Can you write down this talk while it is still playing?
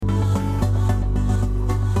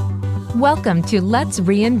Welcome to Let's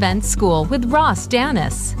Reinvent School with Ross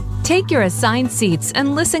Danis. Take your assigned seats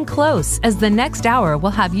and listen close, as the next hour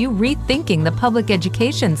will have you rethinking the public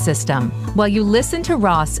education system while you listen to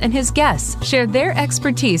Ross and his guests share their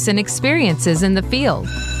expertise and experiences in the field.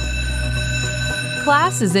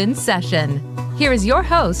 Class is in session. Here is your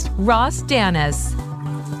host, Ross Danis.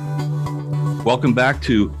 Welcome back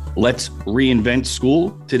to Let's Reinvent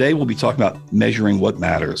School. Today we'll be talking about measuring what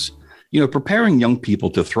matters. Preparing young people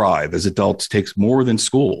to thrive as adults takes more than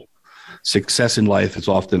school. Success in life is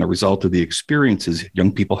often a result of the experiences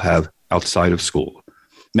young people have outside of school.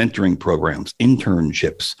 Mentoring programs,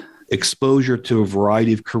 internships, exposure to a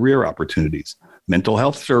variety of career opportunities, mental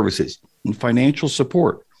health services, and financial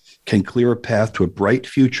support can clear a path to a bright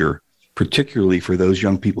future, particularly for those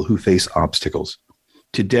young people who face obstacles.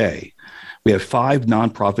 Today, we have 5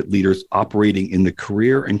 nonprofit leaders operating in the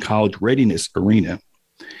career and college readiness arena.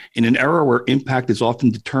 In an era where impact is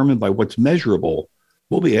often determined by what's measurable,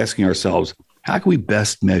 we'll be asking ourselves, how can we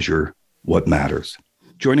best measure what matters?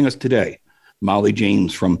 Joining us today, Molly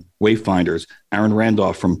James from Wayfinders, Aaron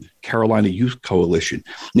Randolph from Carolina Youth Coalition,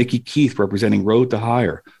 Nikki Keith representing Road to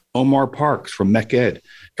Hire, Omar Parks from MECED,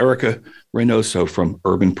 Erica Reynoso from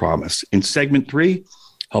Urban Promise. In segment 3,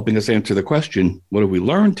 helping us answer the question, what have we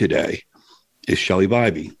learned today, is Shelley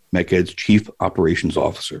Vibey, MECED's Chief Operations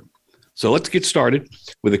Officer. So let's get started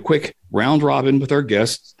with a quick round robin with our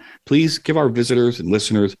guests. Please give our visitors and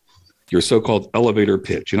listeners your so-called elevator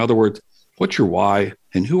pitch. In other words, what's your why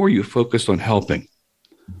and who are you focused on helping?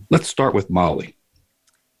 Let's start with Molly.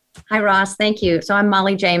 Hi, Ross. Thank you. So I'm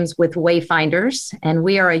Molly James with Wayfinders, and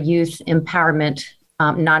we are a youth empowerment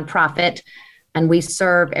nonprofit, and we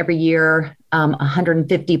serve every year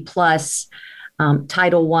 150 plus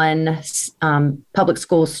Title I public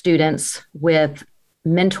school students with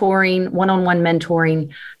mentoring, one-on-one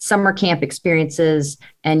mentoring, summer camp experiences,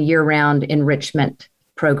 and year-round enrichment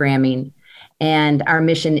programming. And our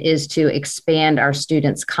mission is to expand our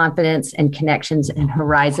students' confidence and connections and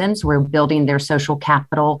horizons. We're building their social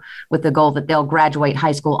capital with the goal that they'll graduate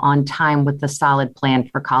high school on time with a solid plan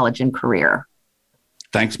for college and career.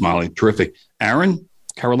 Thanks, Molly. Terrific. Aaron,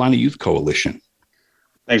 Carolina Youth Coalition.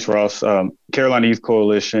 Thanks, Ross. Carolina Youth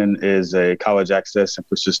Coalition is a college access and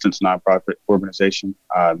persistence nonprofit organization,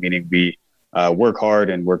 meaning we work hard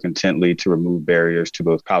and work intently to remove barriers to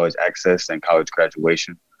both college access and college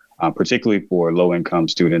graduation, particularly for low-income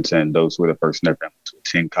students and those who are the first in their family to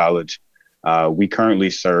attend college. We currently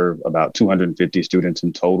serve about 250 students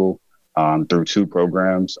in total through 2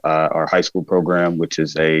 programs. Our high school program, which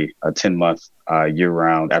is a 10-month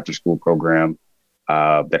year-round after-school program,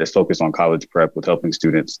 that is focused on college prep with helping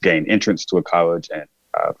students gain entrance to a college and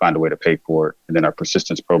find a way to pay for it. And then our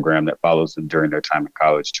persistence program that follows them during their time in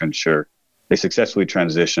college to ensure they successfully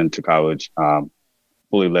transition to college,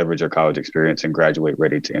 fully leverage their college experience, and graduate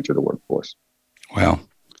ready to enter the workforce. Wow.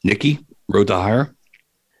 Nikki, Road to Hire.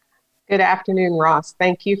 Good afternoon, Ross.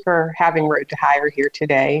 Thank you for having Road to Hire here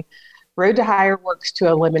today. Road to Hire works to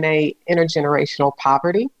eliminate intergenerational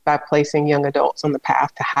poverty by placing young adults on the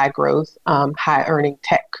path to high growth, high earning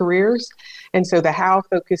tech careers. And so the how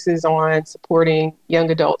focuses on supporting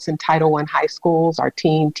young adults in Title I high schools. Our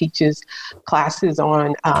team teaches classes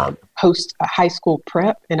on post high school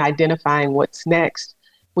prep and identifying what's next.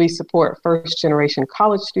 We support first generation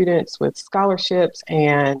college students with scholarships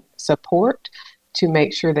and support to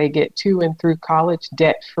make sure they get to and through college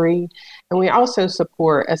debt-free. And we also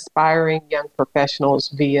support aspiring young professionals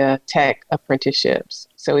via tech apprenticeships.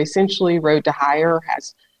 So essentially, Road to Hire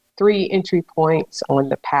has 3 entry points on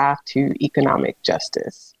the path to economic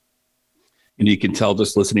justice. And you can tell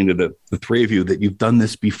just listening to the 3 of you that you've done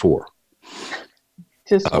this before.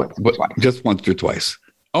 Just once or twice. Just once or twice.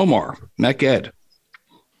 Omar, MECED.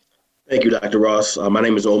 Thank you, Dr. Ross. My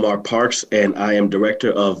name is Omar Parks, and I am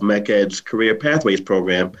director of MECED's Career Pathways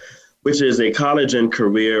program, which is a college and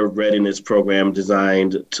career readiness program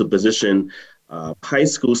designed to position high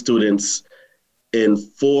school students in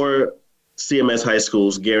 4 CMS high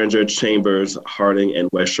schools: Garinger, Chambers, Harding, and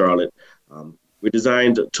West Charlotte. We're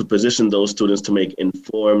designed to position those students to make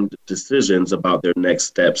informed decisions about their next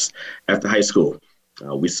steps after high school.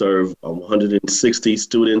 We serve 160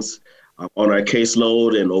 students on our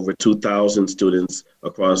caseload and over 2,000 students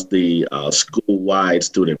across the school-wide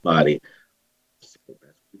student body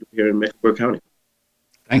here in Mecklenburg County.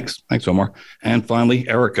 Thanks, Omar. And finally,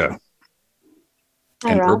 Erica.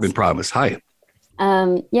 Hi, and Ross. Urban Promise. Hi.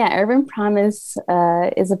 Urban Promise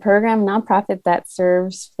is a program nonprofit that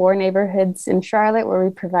serves 4 neighborhoods in Charlotte where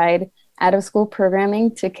we provide out-of-school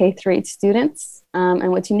programming to K-8 students.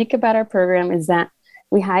 And what's unique about our program is that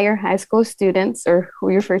we hire high school students, or who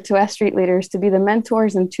we refer to as street leaders, to be the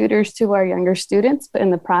mentors and tutors to our younger students. But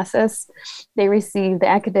in the process, they receive the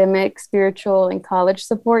academic, spiritual, and college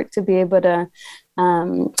support to be able to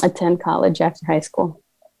attend college after high school.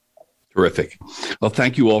 Terrific. Well,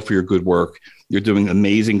 thank you all for your good work. You're doing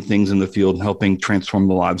amazing things in the field and helping transform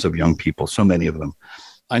the lives of young people, so many of them.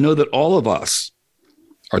 I know that all of us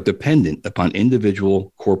are dependent upon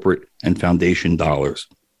individual, corporate, and foundation dollars.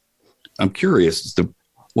 I'm curious as to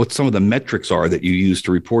what some of the metrics are that you use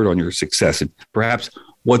to report on your success, and perhaps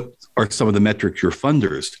what are some of the metrics your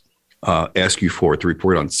funders ask you for to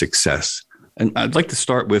report on success. And I'd like to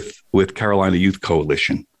start with Carolina Youth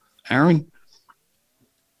Coalition. Aaron,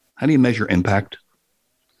 how do you measure impact?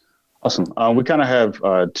 Awesome. We kind of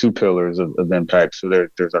have two pillars of impact. So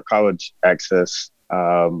there's our college access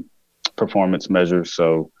performance measures.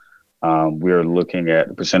 So we're looking at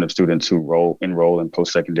the percent of students who enroll in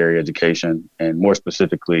post-secondary education, and more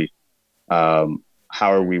specifically, how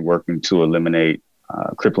are we working to eliminate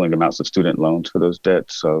crippling amounts of student loans for those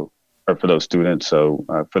debts? Or for those students. So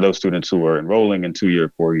for those students who are enrolling in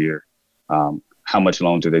 2-year, 4-year, how much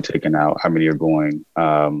loans are they taking out? How many are going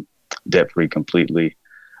debt-free completely?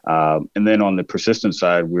 And then on the persistence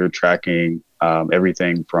side, we're tracking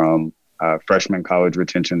everything from freshman college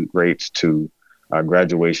retention rates to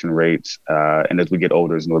graduation rates. And as we get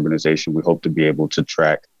older as an organization, we hope to be able to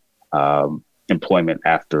track employment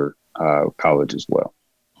after college as well.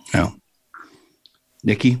 Yeah.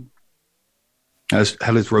 Nikki, how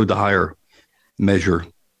does Road to Hire measure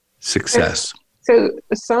success? So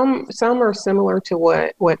some are similar to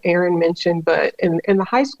what Aaron mentioned, but in the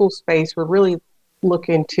high school space, we're really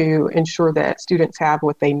looking to ensure that students have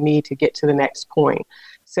what they need to get to the next point.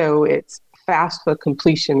 So it's FAFSA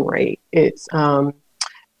completion rate, it's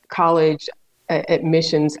college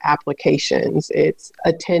admissions applications, it's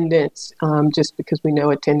attendance, just because we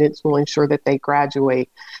know attendance will ensure that they graduate,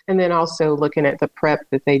 and then also looking at the prep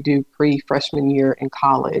that they do pre-freshman year in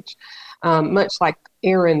college. Much like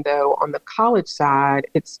Aaron, though, on the college side,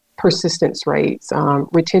 it's persistence rates,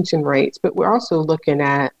 retention rates, but we're also looking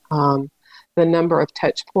at the number of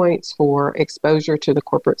touch points for exposure to the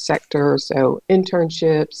corporate sector. So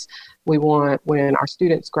internships, we want when our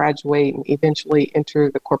students graduate and eventually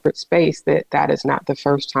enter the corporate space, that is not the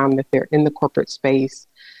first time that they're in the corporate space.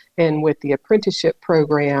 And with the apprenticeship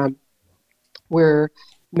program, we're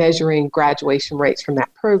measuring graduation rates from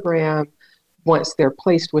that program. Once they're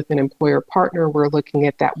placed with an employer partner, we're looking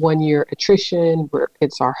at that 1-year attrition, where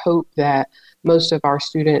it's our hope that most of our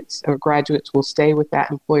students or graduates will stay with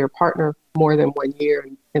that employer partner more than 1 year,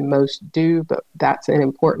 and most do, but that's an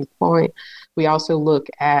important point. We also look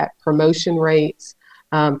at promotion rates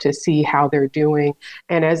to see how they're doing.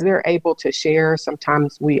 And as they're able to share,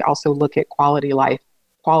 sometimes we also look at quality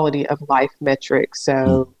of life metrics.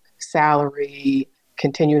 So salary,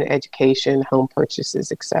 continuing education, home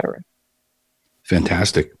purchases, et cetera.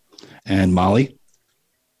 Fantastic. And Molly?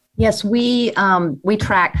 Yes, we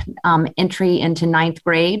track entry into 9th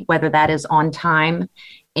grade, whether that is on time.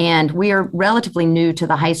 And we are relatively new to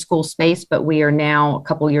the high school space, but we are now a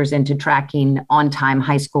couple years into tracking on-time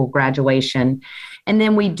high school graduation. And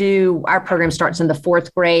then our program starts in the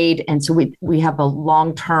 4th grade. And so we have a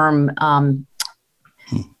long-term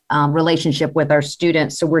relationship with our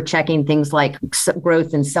students. So we're checking things like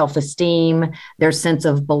growth in self-esteem, their sense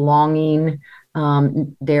of belonging.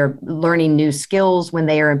 They're learning new skills when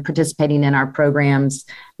they are participating in our programs,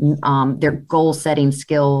 their goal-setting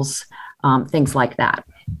skills, things like that.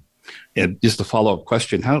 Yeah, just a follow-up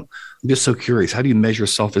question. I'm just so curious, how do you measure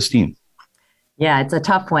self-esteem? Yeah, it's a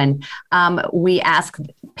tough one. We ask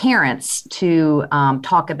parents to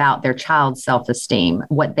talk about their child's self-esteem,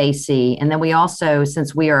 what they see. And then we also,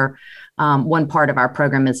 since we are one part of our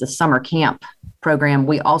program is a summer camp program,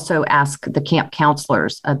 we also ask the camp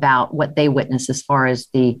counselors about what they witness as far as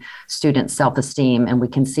the student's self-esteem. And we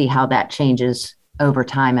can see how that changes over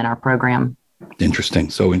time in our program. Interesting.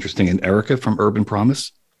 So interesting. And Erica from Urban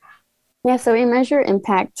Promise? Yeah, so we measure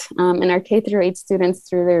impact in our K-8 students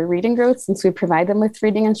through their reading growth, since we provide them with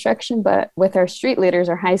reading instruction. But with our street leaders,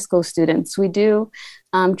 our high school students, we do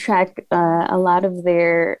track a lot of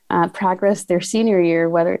their progress their senior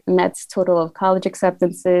year, and that's total of college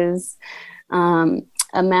acceptances,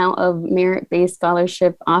 amount of merit-based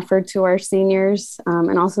scholarship offered to our seniors,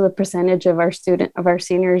 and also the percentage of our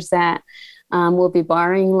seniors that will be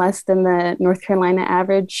borrowing less than the North Carolina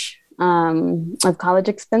average of college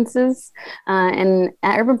expenses. And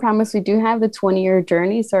at Urban Promise, we do have the 20-year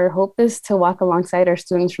journey. So our hope is to walk alongside our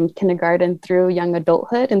students from kindergarten through young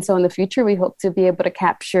adulthood. And so in the future, we hope to be able to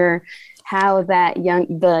capture how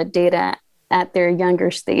the data at their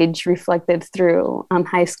younger stage reflected through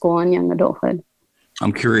high school and young adulthood.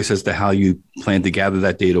 I'm curious as to how you plan to gather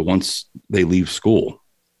that data once they leave school.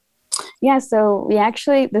 Yeah, so we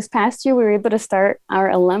actually, this past year, we were able to start our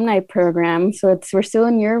alumni program. So we're still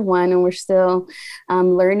in year one, and we're still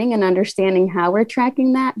learning and understanding how we're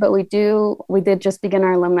tracking that. But we did just begin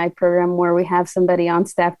our alumni program where we have somebody on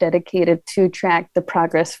staff dedicated to track the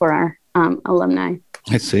progress for our alumni.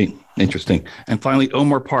 I see. Interesting. And finally,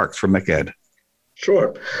 Omar Parks from MECAD.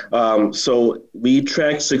 Sure. So we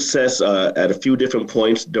track success at a few different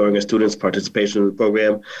points during a student's participation in the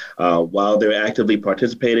program. While they're actively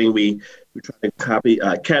participating, we try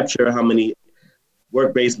to capture how many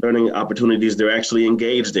work-based learning opportunities they're actually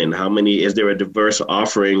engaged in. How many, is there a diverse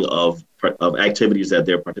offering of activities that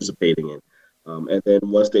they're participating in? And then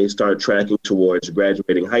once they start tracking towards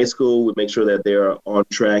graduating high school, we make sure that they're on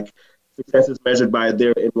track. Success is measured by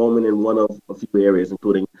their enrollment in one of a few areas,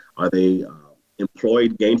 including are they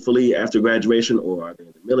employed gainfully after graduation, or are they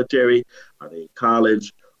in the military, are they in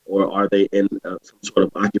college, or are they in some sort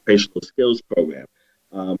of occupational skills program.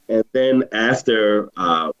 And then after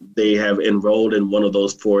they have enrolled in one of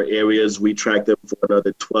those 4 areas, we track them for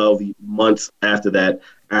another 12 months after that,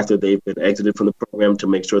 after they've been exited from the program, to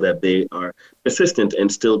make sure that they are persistent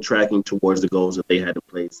and still tracking towards the goals that they had in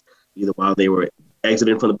place, either while they were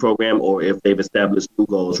exiting from the program or if they've established new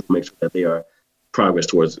goals, to make sure that they are progress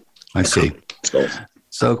towards it. I see.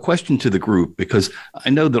 So question to the group, because I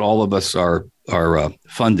know that all of us are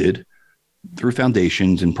funded through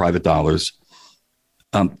foundations and private dollars.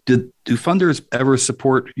 Do funders ever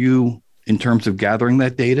support you in terms of gathering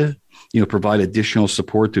that data? Provide additional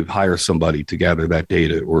support to hire somebody to gather that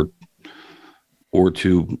data, or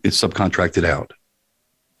to subcontract it out?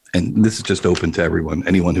 And this is just open to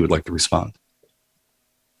anyone who would like to respond.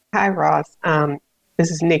 Hi, Ross. This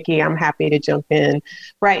is Nikki. I'm happy to jump in.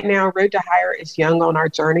 Right now, Road to Hire is young on our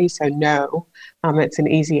journey, so no. It's an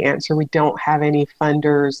easy answer. We don't have any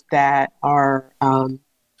funders that are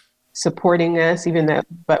supporting us,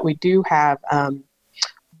 but we do have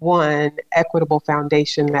one equitable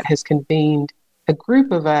foundation that has convened a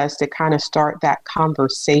group of us to kind of start that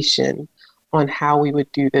conversation on how we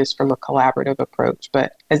would do this from a collaborative approach.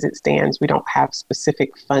 But as it stands, we don't have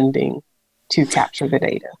specific funding to capture the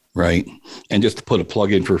data. Right. And just to put a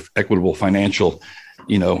plug in for Equitable Financial,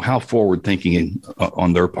 how forward thinking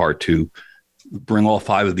on their part to bring all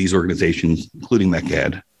 5 of these organizations, including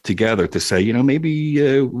MECAD, together to say,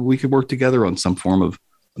 maybe we could work together on some form of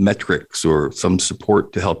metrics or some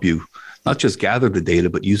support to help you not just gather the data,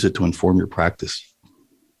 but use it to inform your practice.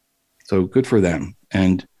 So good for them.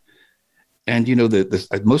 And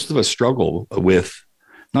most of us struggle with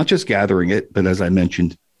not just gathering it, but as I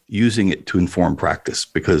mentioned, using it to inform practice,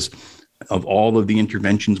 because of all of the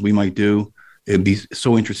interventions we might do, it'd be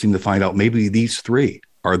so interesting to find out maybe these 3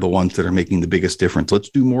 are the ones that are making the biggest difference. Let's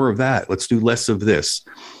do more of that. Let's do less of this.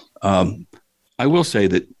 I will say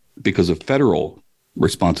that because of federal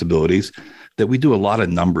responsibilities, that we do a lot of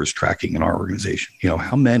numbers tracking in our organization.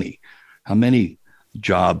 How many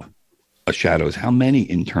job shadows, how many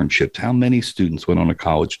internships, how many students went on a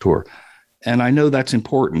college tour. And I know that's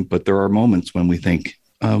important, but there are moments when we think,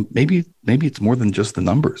 maybe it's more than just the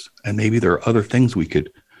numbers, and maybe there are other things we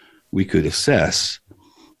could assess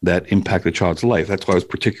that impact a child's life. That's why I was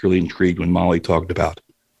particularly intrigued when Molly talked about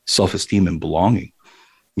self-esteem and belonging.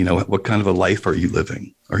 What kind of a life are you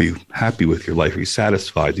living? Are you happy with your life? Are you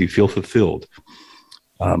satisfied? Do you feel fulfilled?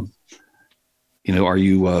 Are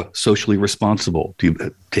you socially responsible? Do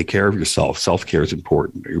you take care of yourself? Self-care is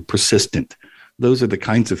important. Are you persistent? Those are the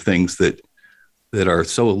kinds of things that are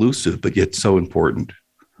so elusive, but yet so important.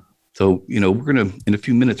 So, we're going to, in a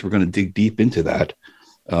few minutes, we're going to dig deep into that.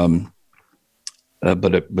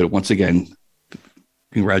 But once again,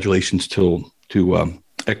 congratulations to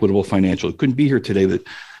Equitable Financial. Couldn't be here today, but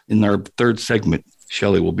in our 3rd segment,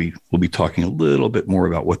 Shelley will be talking a little bit more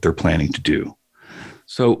about what they're planning to do.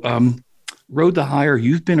 So, Road to Hire,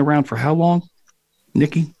 you've been around for how long,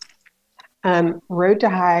 Nikki? Road to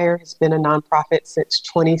Hire has been a nonprofit since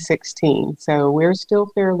 2016. So we're still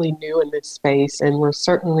fairly new in this space, and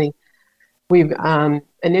we've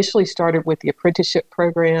initially started with the apprenticeship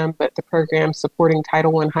program, but the program supporting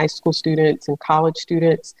Title I high school students and college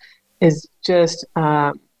students is just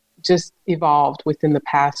evolved within the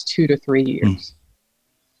past 2 to 3 years.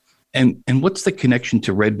 And what's the connection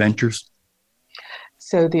to Red Ventures?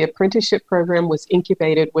 So the apprenticeship program was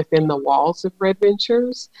incubated within the walls of Red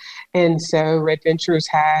Ventures. And so Red Ventures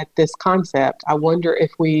had this concept. I wonder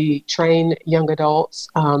if we train young adults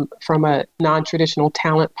from a non-traditional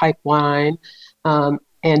talent pipeline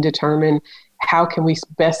and determine how can we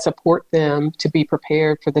best support them to be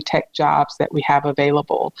prepared for the tech jobs that we have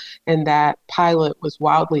available? And that pilot was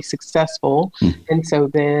wildly successful. And so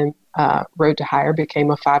then Road to Hire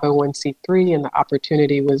became a 501c3, and the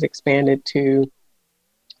opportunity was expanded to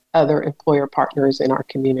other employer partners in our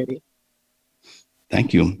community.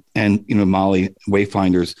 Thank you. And, Molly,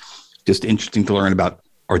 Wayfinders, just interesting to learn about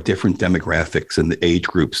our different demographics and the age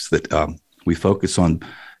groups that we focus on.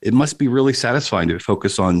 It must be really satisfying to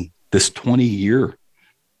focus on this 20-year,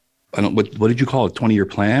 what did you call it, 20-year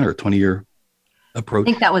plan or 20-year approach?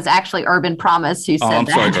 I think that was actually Urban Promise who said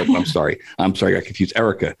that. I'm sorry, I got confused.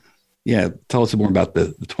 Erica, yeah, tell us more about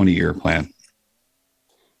the 20-year plan.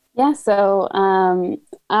 Yeah, so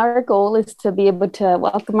our goal is to be able to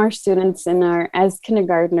welcome our students as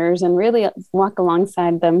kindergartners and really walk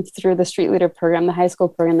alongside them through the Street Leader program, the high school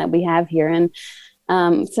program that we have here. And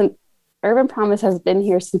since Urban Promise has been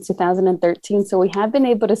here since 2013, so we have been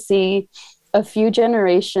able to see a few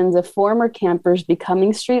generations of former campers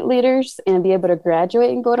becoming street leaders and be able to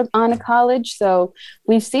graduate and go on to college. So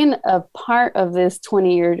we've seen a part of this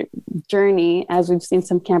 20-year journey as we've seen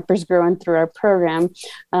some campers growing through our program.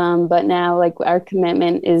 But now, like, our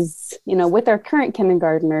commitment is, with our current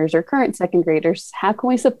kindergartners or current second graders, how can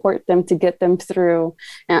we support them to get them through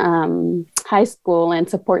high school and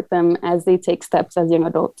support them as they take steps as young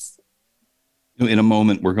adults? In a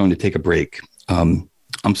moment, we're going to take a break.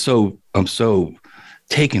 I'm so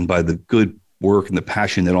taken by the good work and the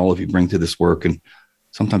passion that all of you bring to this work. And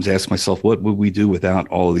sometimes I ask myself, what would we do without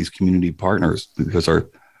all of these community partners? Because our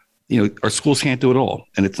schools can't do it all,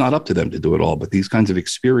 and it's not up to them to do it all. But these kinds of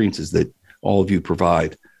experiences that all of you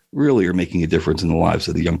provide really are making a difference in the lives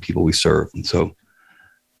of the young people we serve. And so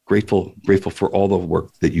grateful for all the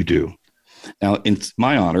work that you do. Now, it's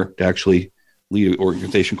my honor to actually lead an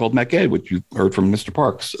organization called MECED, which you heard from Mr.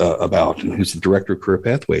 Parks about, who's the director of Career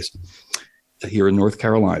Pathways here in North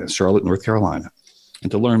Carolina, Charlotte, North Carolina. And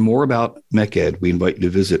to learn more about MECED, we invite you to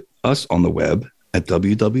visit us on the web at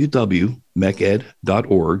www.meced.org.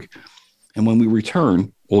 And when we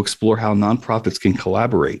return, we'll explore how nonprofits can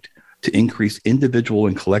collaborate to increase individual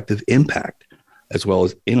and collective impact, as well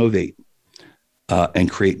as innovate and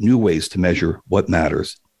create new ways to measure what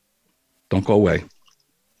matters. Don't go away.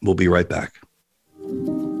 We'll be right back.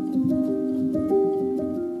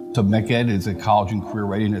 So MECED is a college and career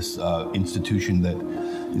readiness institution that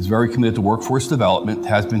is very committed to workforce development,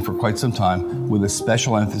 has been for quite some time, with a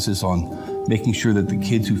special emphasis on making sure that the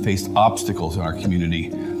kids who face obstacles in our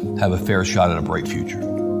community have a fair shot at a bright future.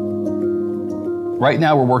 Right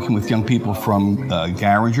now, we're working with young people from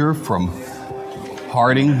Garinger, from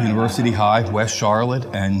Harding, University High, West Charlotte,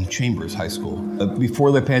 and Chambers High School.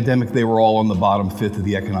 Before the pandemic, they were all on the bottom fifth of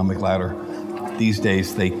the economic ladder. These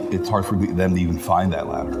days, it's hard for them to even find that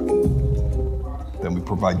ladder. Then we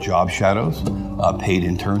provide job shadows, paid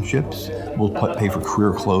internships. We'll pay for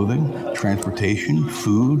career clothing, transportation,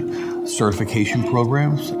 food, certification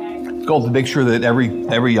programs. The goal is to make sure that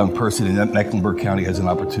every young person in Mecklenburg County has an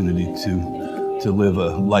opportunity to live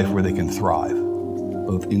a life where they can thrive,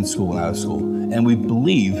 both in school and out of school. And we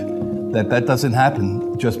believe that doesn't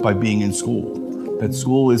happen just by being in school, that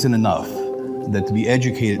school isn't enough, that to be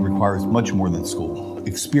educated requires much more than school.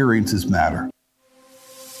 Experiences matter.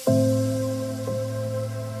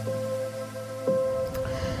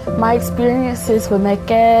 My experiences with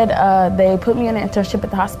MECED, they put me in an internship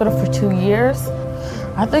at the hospital for 2 years.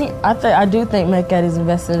 I do think MECED is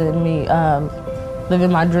invested in me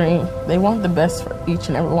living my dream. They want the best for each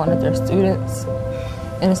and every one of their students.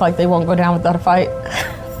 And it's like they won't go down without a fight.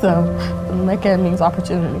 So MECED means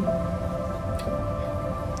opportunity,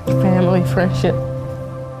 family, friendship.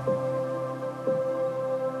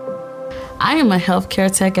 I am a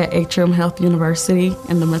healthcare tech at Atrium Health University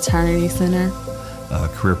in the Maternity Center.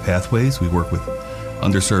 Career Pathways, we work with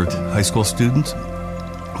underserved high school students.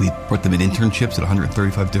 We put them in internships at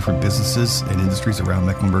 135 different businesses and industries around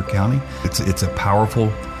Mecklenburg County. It's a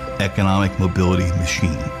powerful economic mobility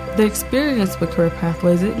machine. The experience with Career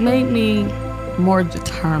Pathways, it made me more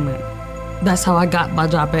determined. That's how I got my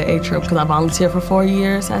job at Atrium, because I volunteered for 4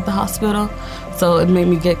 years at the hospital. So it made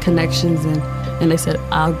me get connections, and they said,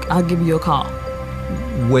 I'll give you a call.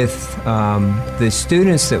 With the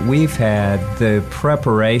students that we've had, the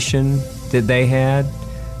preparation that they had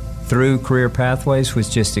through Career Pathways was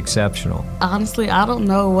just exceptional. Honestly, I don't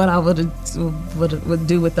know what I would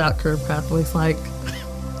do without Career Pathways. Like,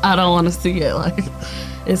 I don't want to see it. Like,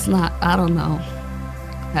 it's not, I don't know,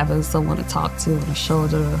 having someone to talk to and a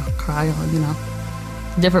shoulder to cry on,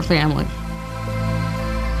 different family.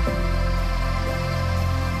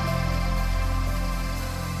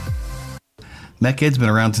 MECED's been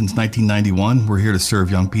around since 1991. We're here to serve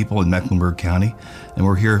young people in Mecklenburg County, and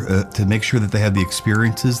we're here to make sure that they have the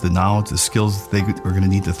experiences, the knowledge, the skills that they are going to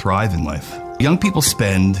need to thrive in life. Young people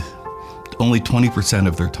spend only 20%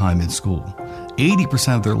 of their time in school.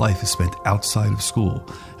 80% of their life is spent outside of school.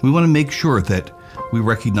 And we want to make sure that we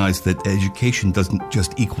recognize that education doesn't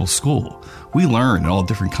just equal school. We learn in all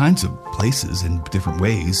different kinds of places in different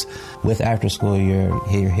ways. With after school, you're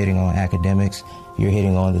hitting on academics. You're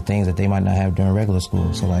hitting on the things that they might not have during regular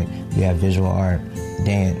school. So like you have visual art,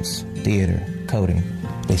 dance, theater, coding.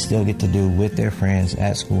 They still get to do with their friends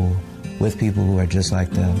at school, with people who are just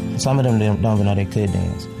like them. Some of them don't even know they could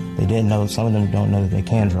dance. They didn't know, some of them don't know that they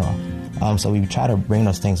can draw. So we try to bring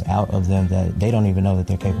those things out of them that they don't even know that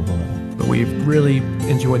they're capable of. But we've really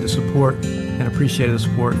enjoyed the support and appreciated the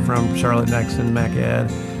support from Charlotte Next and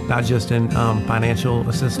MECED, not just in financial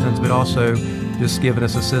assistance, but also just giving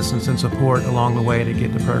us assistance and support along the way to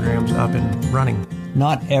get the programs up and running.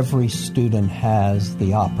 Not every student has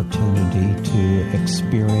the opportunity to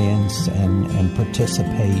experience and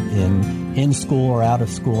participate in school or out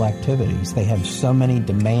of school activities. They have so many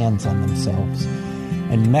demands on themselves.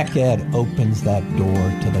 And MECED opens that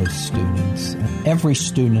door to those students. Every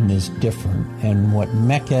student is different, and what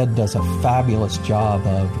MECED does a fabulous job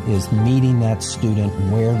of is meeting that student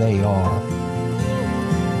where they are.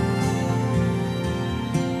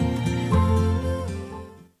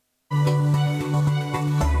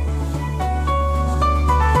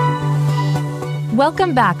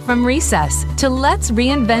 Welcome back from recess to Let's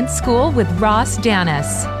Reinvent School with Ross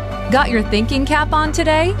Danis. Got your thinking cap on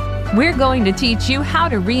today? We're going to teach you how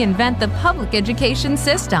to reinvent the public education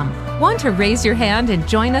system. Want to raise your hand and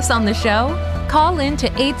join us on the show? Call in to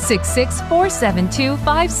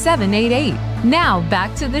 866-472-5788. Now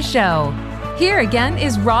back to the show. Here again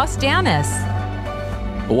is Ross Danis.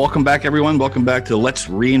 Well, welcome back, everyone. Welcome back to Let's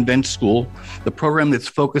Reinvent School, the program that's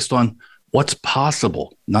focused on what's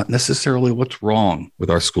possible, not necessarily what's wrong with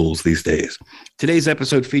our schools these days. Today's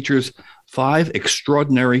episode features 5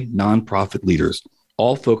 extraordinary nonprofit leaders,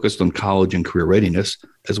 all focused on college and career readiness,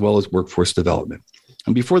 as well as workforce development.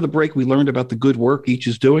 And before the break, we learned about the good work each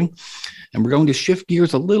is doing. And we're going to shift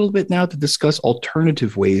gears a little bit now to discuss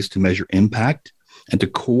alternative ways to measure impact and to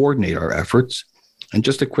coordinate our efforts. And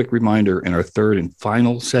just a quick reminder, in our third and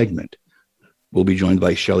final segment, we'll be joined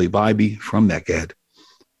by Shelley Bybee from MECED,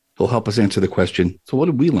 who'll help us answer the question, so what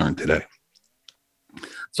did we learn today?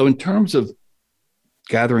 So in terms of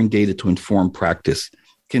gathering data to inform practice,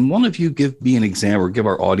 can one of you give me an example or give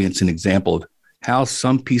our audience an example of how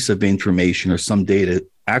some piece of information or some data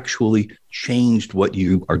actually changed what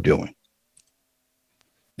you are doing?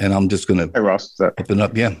 And I'm just going to open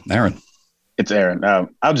up. Yeah, Aaron. It's Aaron.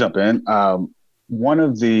 I'll jump in. One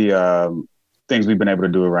of the things we've been able to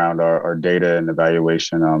do around our data and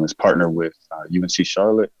evaluation is partner with UNC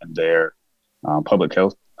Charlotte and their public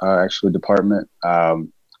health department.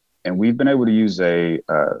 And we've been able to use an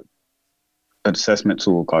assessment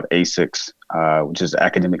tool called ASICS, which is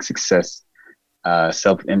Academic Success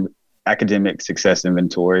Academic Success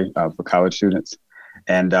Inventory for college students.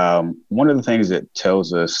 And one of the things it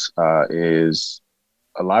tells us is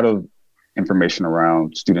a lot of information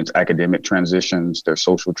around students' academic transitions, their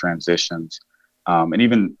social transitions, and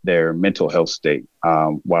even their mental health state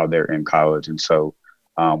while they're in college. And so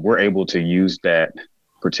we're able to use that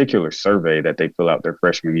particular survey that they fill out their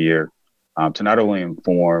freshman year to not only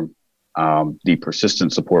inform the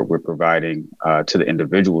persistent support we're providing to the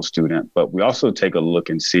individual student, but we also take a look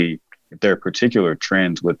and see if there are particular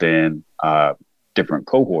trends within different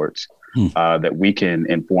cohorts that we can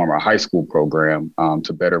inform our high school program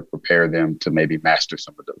to better prepare them to maybe master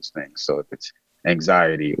some of those things. So if it's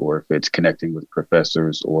anxiety, or if it's connecting with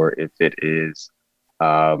professors, or if it is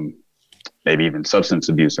maybe even substance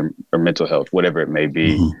abuse or mental health, whatever it may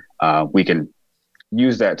be, we can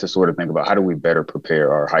use that to sort of think about how do we better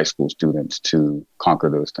prepare our high school students to conquer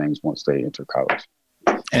those things once they enter college.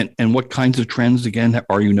 And what kinds of trends, again,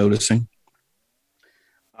 are you noticing?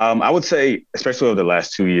 I would say, especially over the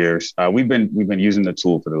last 2 years, we've been using the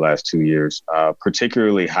tool for the last 2 years,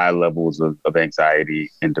 particularly high levels of anxiety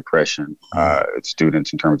and depression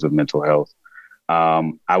students in terms of mental health.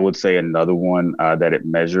 I would say another one that it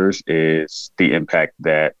measures is the impact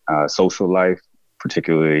that social life,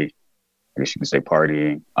 particularly, I guess you could say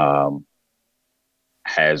partying,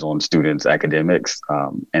 has on students' academics.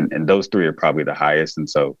 And those 3 are probably the highest. And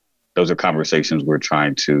so those are conversations we're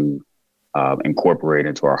trying to incorporate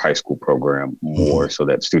into our high school program more so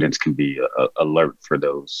that students can be alert for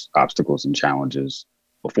those obstacles and challenges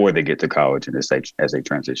before they get to college and as they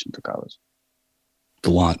transition to college. A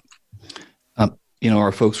lot.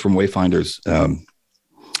 Our folks from Wayfinders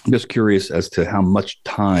I'm just curious as to how much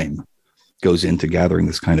time goes into gathering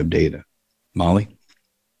this kind of data. Molly?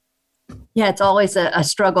 Yeah, it's always a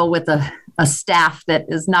struggle with a staff that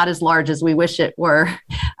is not as large as we wish it were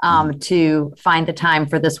to find the time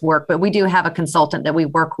for this work. But we do have a consultant that we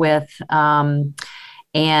work with, and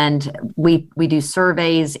we do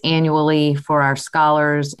surveys annually for our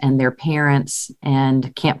scholars and their parents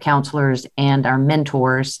and camp counselors and our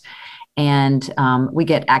mentors. And we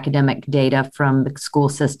get academic data from the school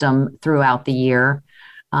system throughout the year.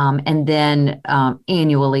 And then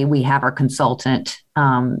annually, we have our consultant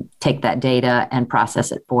take that data and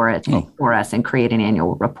process it for us and create an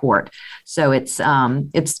annual report. So it's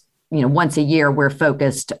once a year we're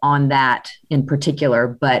focused on that in particular,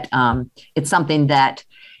 but it's something that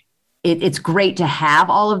it's great to have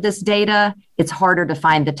all of this data. It's harder to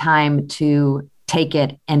find the time to take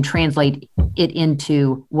it and translate it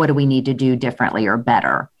into what do we need to do differently or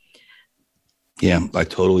better. Yeah, I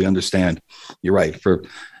totally understand. You're right.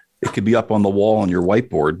 It could be up on the wall on your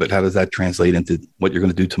whiteboard, but how does that translate into what you're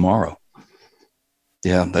going to do tomorrow?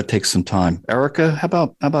 Yeah, that takes some time. Erica,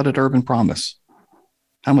 how about at Urban Promise?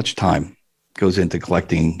 How much time goes into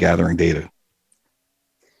collecting, gathering data?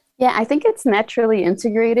 Yeah, I think it's naturally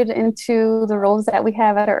integrated into the roles that we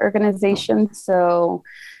have at our organization. So,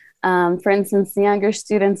 for instance, the younger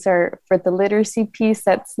students are for the literacy piece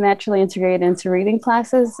that's naturally integrated into reading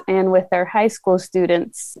classes. And with our high school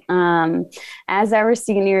students, as our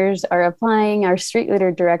seniors are applying, our street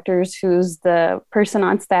leader directors, who's the person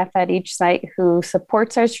on staff at each site who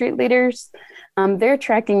supports our street leaders, they're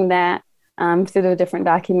tracking that through the different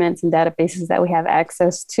documents and databases that we have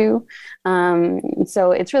access to.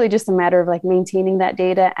 So it's really just a matter of like maintaining that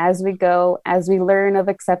data as we go, as we learn of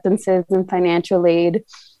acceptances and financial aid,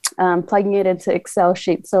 plugging it into Excel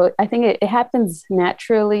sheets. So I think it happens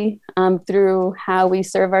naturally through how we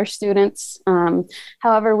serve our students.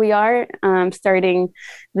 However, we are starting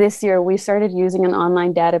this year, we started using an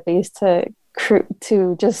online database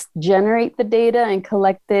to just generate the data and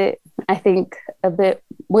collect it, I think, a bit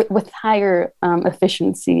with higher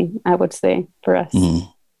efficiency, I would say, for us.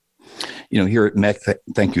 Mm-hmm. Here at MEC,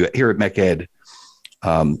 thank you. Here at MEC Ed,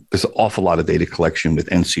 there's an awful lot of data collection with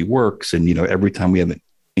NC Works. And, every time we have an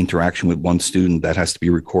interaction with one student, that has to be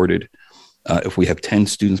recorded. If we have 10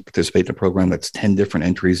 students participate in the program, that's 10 different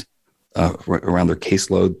entries around their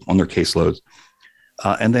caseload, on their caseloads.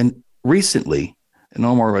 And then recently, and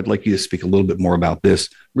Omar, I'd like you to speak a little bit more about this.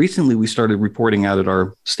 Recently, we started reporting out at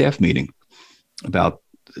our staff meeting about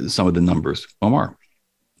some of the numbers. Omar.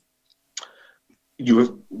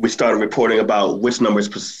 We started reporting about which numbers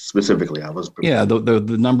specifically? Yeah,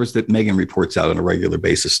 the numbers that Megan reports out on a regular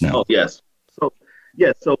basis now. Oh, yes.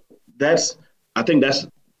 So I think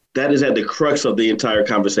that is at the crux of the entire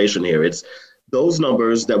conversation here. It's those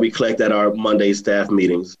numbers that we collect at our Monday staff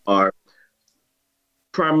meetings are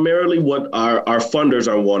primarily what our funders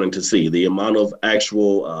are wanting to see, the amount of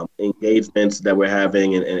actual engagements that we're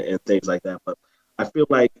having and things like that. But I feel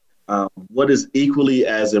like what is equally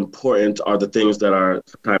as important are the things that are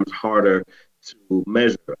sometimes harder to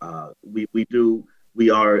measure. We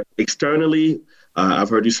are externally, I've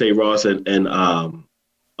heard you say, Ross, and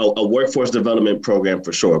a workforce development program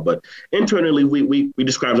for sure. But internally, we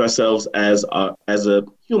describe ourselves as a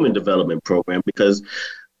human development program, because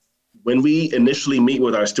when we initially meet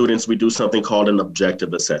with our students, we do something called an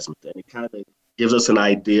objective assessment. And it kind of gives us an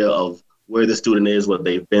idea of where the student is, what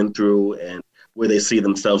they've been through, and where they see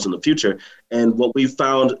themselves in the future. And what we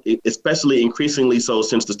found, especially increasingly so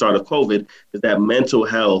since the start of COVID, is that mental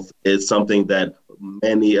health is something that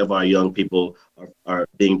many of our young people are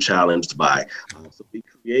being challenged by. So we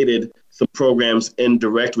created some programs in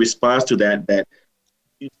direct response to that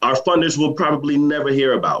our funders will probably never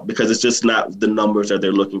hear about, because it's just not the numbers that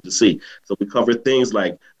they're looking to see. So we cover things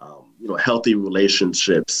like, healthy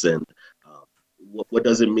relationships and what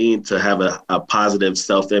does it mean to have a positive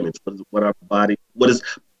self-image? What is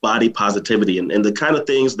body positivity, and the kind of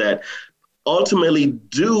things that ultimately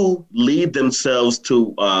do lead themselves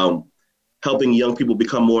to helping young people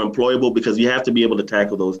become more employable, because you have to be able to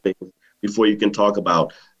tackle those things before you can talk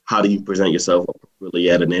about how do you present yourself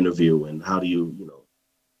appropriately at an interview, and how do you,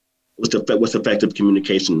 what's effective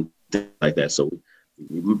communication, things like that. So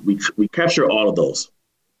we capture all of those.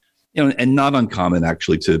 And not uncommon,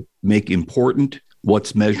 actually, to make important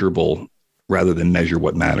what's measurable rather than measure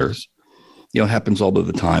what matters. It happens all of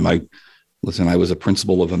the time. I was a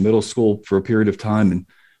principal of a middle school for a period of time, and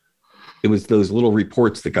it was those little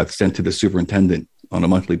reports that got sent to the superintendent on a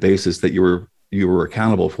monthly basis that you were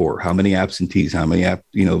accountable for. How many absentees, how many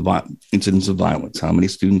incidents of violence, how many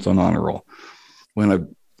students on honor roll.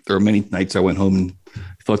 There are many nights I went home and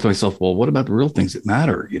thought to myself, well, what about the real things that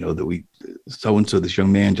matter? That so-and-so, this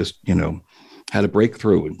young man just, had a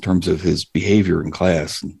breakthrough in terms of his behavior in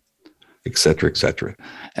class, and et cetera, et cetera.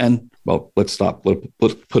 And well, let's stop,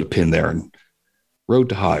 put a pin there, and road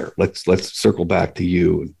to hire. Let's circle back to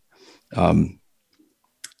you.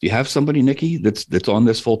 You have somebody, Nikki, that's on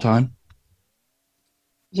this full time?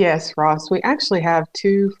 Yes, Ross. We actually have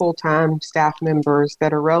 2 full-time staff members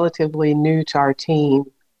that are relatively new to our team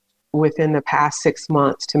within the past 6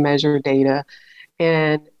 months to measure data.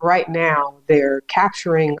 And right now, they're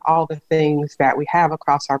capturing all the things that we have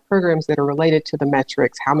across our programs that are related to the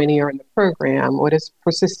metrics. How many are in the program? What does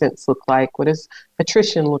persistence look like? What does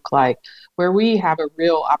attrition look like? Where we have a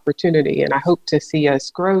real opportunity, and I hope to see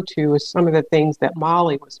us grow to, is some of the things that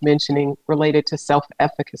Molly was mentioning related to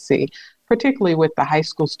self-efficacy, particularly with the high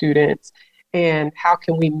school students. And how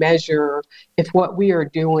can we measure if what we are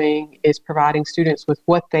doing is providing students with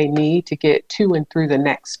what they need to get to and through the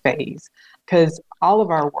next phase? Because all of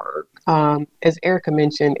our work, as Erica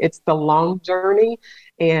mentioned, it's the long journey,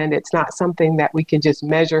 and it's not something that we can just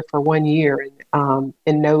measure for 1 year and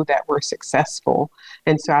know that we're successful.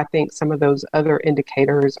 And so I think some of those other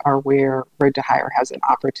indicators are where Road to Hire has an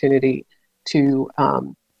opportunity to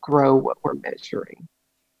grow what we're measuring.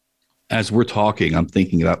 As we're talking, I'm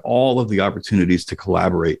thinking about all of the opportunities to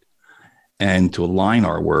collaborate and to align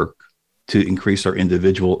our work to increase our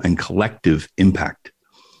individual and collective impact,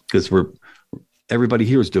 because everybody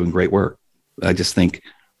here is doing great work. I just think,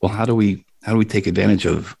 well, how do we take advantage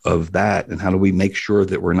of that, and how do we make sure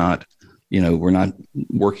that we're not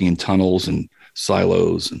working in tunnels and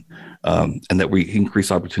silos, and that we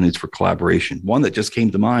increase opportunities for collaboration. One that just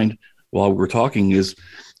came to mind while we were talking is,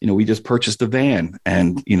 we just purchased a van,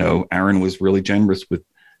 and, Aaron was really generous with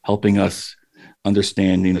helping us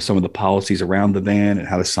understand, some of the policies around the van and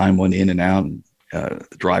how to sign one in and out, and the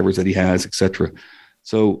drivers that he has, et cetera.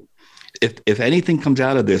 So if anything comes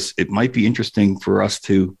out of this, it might be interesting for us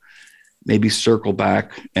to maybe circle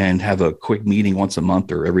back and have a quick meeting once a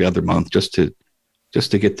month or every other month, just to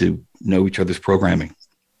get to know each other's programming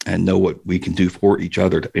and know what we can do for each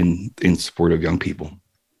other in support of young people.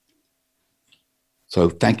 So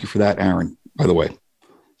thank you for that, Aaron. By the way,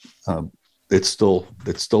 it's still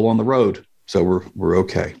on the road, so we're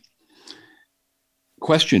okay.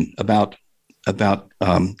 Question about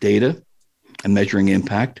data and measuring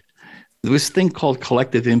impact. There's this thing called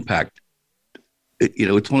collective impact.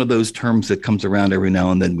 It's one of those terms that comes around every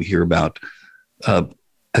now and then we hear about.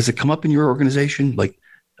 Has it come up in your organization? Like,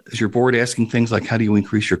 is your board asking things like, how do you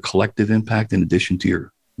increase your collective impact in addition to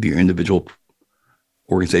your individual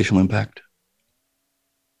organizational impact?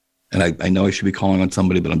 And I know I should be calling on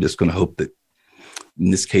somebody, but I'm just going to hope that in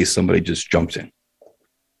this case, somebody just jumps in.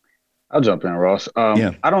 I'll jump in, Ross.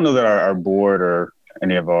 Yeah. I don't know that our board or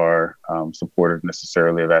any of our supporters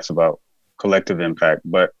necessarily have asked about collective impact,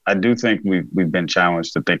 but I do think we've been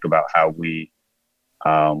challenged to think about how we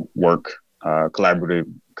work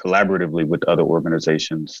collaboratively with other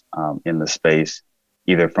organizations in the space,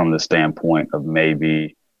 either from the standpoint of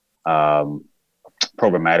maybe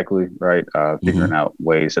programmatically, right? Figuring out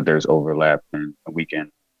ways that there's overlap and we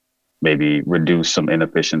can maybe reduce some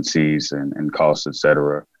inefficiencies and costs, et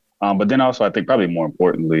cetera. But then also, I think probably more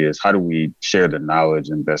importantly is how do we share the knowledge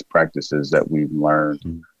and best practices that we've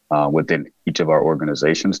learned within each of our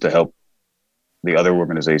organizations to help the other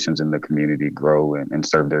organizations in the community grow and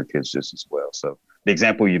serve their kids just as well. So the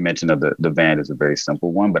example you mentioned of the van is a very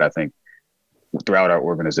simple one, but I think throughout our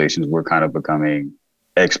organizations, we're kind of becoming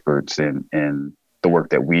experts in the work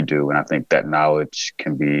that we do. And I think that knowledge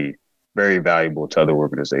can be very valuable to other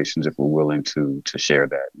organizations if we're willing to share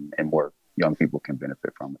that and more young people can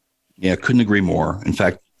benefit from it. Yeah, couldn't agree more. In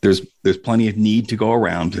fact, there's plenty of need to go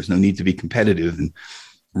around. There's no need to be competitive. And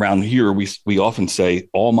around here, we often say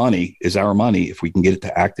all money is our money if we can get it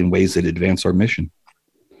to act in ways that advance our mission.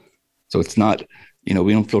 So it's not, we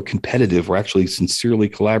don't feel competitive. We're actually sincerely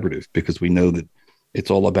collaborative because we know that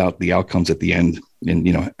it's all about the outcomes at the end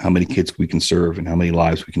and, how many kids we can serve and how many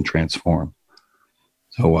lives we can transform.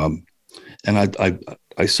 So, and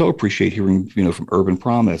I so appreciate hearing, from Urban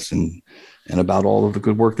Promise and about all of the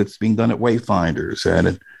good work that's being done at Wayfinders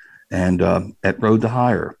and at Road to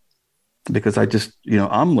Hire, because I just,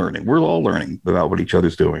 I'm learning. We're all learning about what each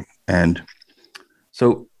other's doing. And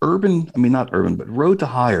so not Urban, but Road to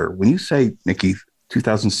Hire, when you say, Nikki,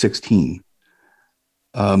 2016,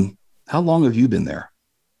 how long have you been there?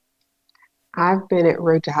 I've been at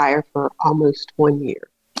Road to Hire for almost 1 year.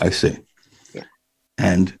 I see. Yeah.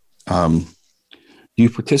 And do you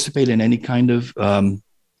participate in any kind of,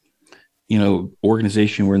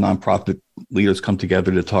 organization where nonprofit leaders come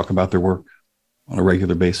together to talk about their work on a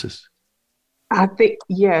regular basis? I think,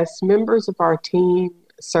 yes, members of our team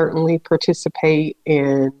certainly participate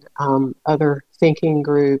in other thinking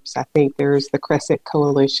groups. I think there's the Crescent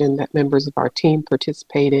Coalition that members of our team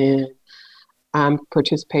participate in. I'm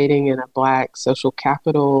participating in a Black Social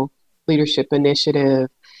Capital Leadership Initiative,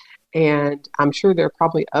 and I'm sure there are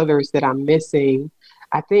probably others that I'm missing.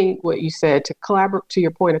 I think what you said, to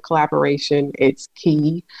your point of collaboration, it's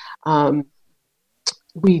key.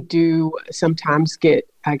 We do sometimes get,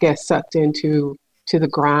 I guess, sucked into the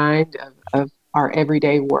grind of our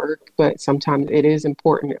everyday work, but sometimes it is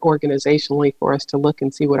important organizationally for us to look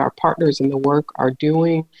and see what our partners in the work are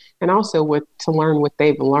doing, and also to learn what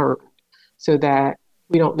they've learned, so that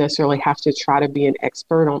we don't necessarily have to try to be an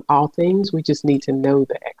expert on all things. We just need to know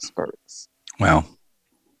the experts. Wow.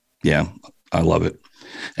 Yeah, I love it.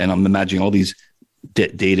 And I'm imagining all these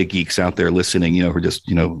data geeks out there listening, who are just,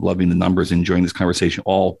 loving the numbers, enjoying this conversation,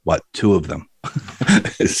 two of them.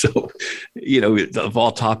 So, of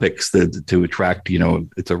all topics to attract,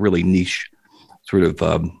 it's a really niche sort of,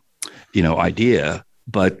 idea,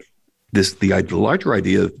 but the larger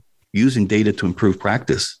idea of using data to improve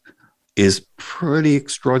practice is pretty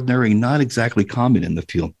extraordinary, not exactly common in the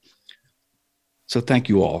field. So thank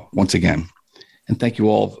you all once again. And thank you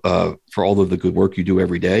all for all of the good work you do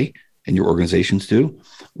every day and your organizations do.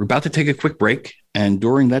 We're about to take a quick break. And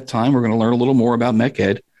during that time, we're going to learn a little more about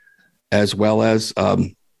MECED, as well as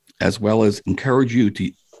encourage you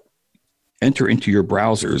to enter into your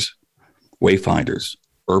browsers, Wayfinders,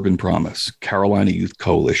 Urban Promise, Carolina Youth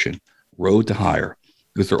Coalition, Road to Hire,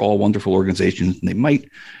 because they're all wonderful organizations, and they might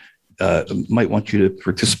want you to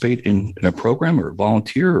participate in a program or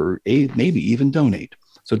volunteer or maybe even donate.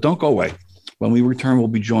 So don't go away. When we return, we'll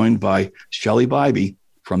be joined by Shelley Bybee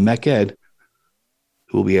from MECED,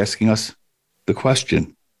 who will be asking us the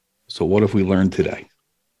question, so what have we learned today?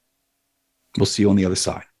 We'll see you on the other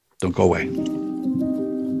side. Don't go away.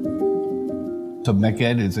 So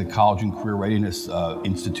MECED is a college and career readiness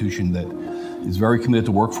institution that is very committed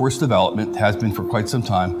to workforce development, has been for quite some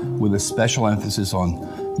time, with a special emphasis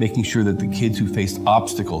on making sure that the kids who face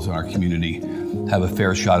obstacles in our community have a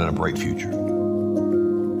fair shot at a bright future.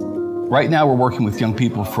 Right now, we're working with young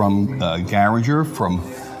people from Garinger, from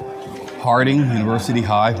Harding, University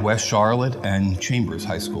High, West Charlotte, and Chambers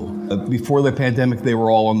High School. Before the pandemic, they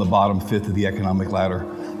were all on the bottom fifth of the economic ladder.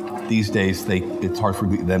 These days, it's hard for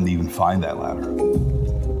them to even find that ladder.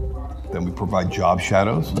 Then we provide job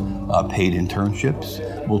shadows, paid internships.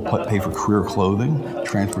 We'll pay for career clothing,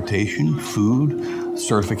 transportation, food,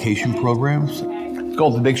 certification programs. The goal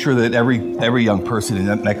is to make sure that every young person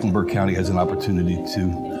in Mecklenburg County has an opportunity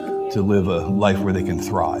to live a life where they can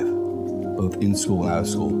thrive, both in school and out of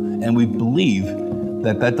school. And we believe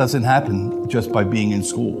that doesn't happen just by being in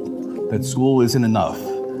school, that school isn't enough,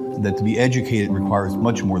 that to be educated requires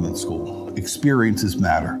much more than school. Experiences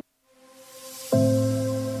matter.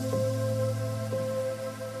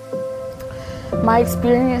 My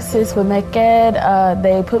experiences with MECED,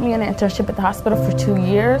 they put me in an internship at the hospital for 2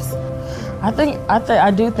 years. I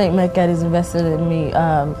do think MECED is invested in me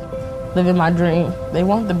living my dream. They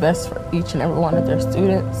want the best for each and every one of their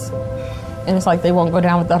students. And it's like they won't go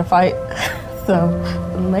down without a fight. So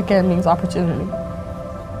MECED means opportunity,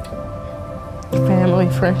 family,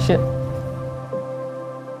 friendship.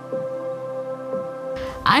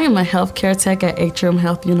 I am a healthcare tech at Atrium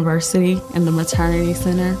Health University in the Maternity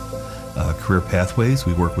Center. Career Pathways,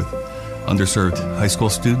 we work with underserved high school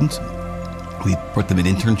students. We put them in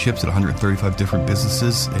internships at 135 different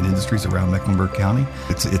businesses and industries around Mecklenburg County.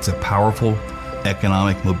 It's a powerful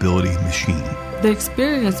economic mobility machine. The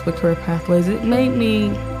experience with Career Pathways, it made me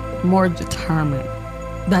more determined.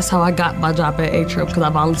 That's how I got my job at Atrium, because I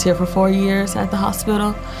volunteered for 4 years at the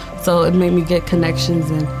hospital. So it made me get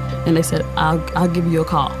connections, and they said, I'll give you a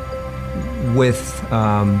call. With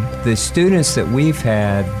the students that we've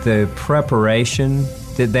had, the preparation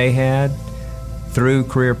that they had through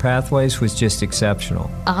Career Pathways was just exceptional.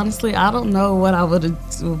 Honestly, I don't know what I would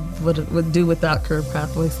do without Career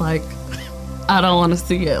Pathways. Like, I don't want to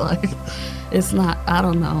see it. Like, it's not, I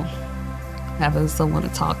don't know, having someone to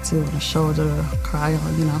talk to and a shoulder to cry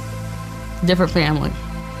on, different family.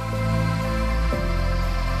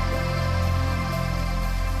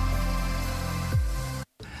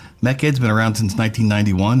 MECED's been around since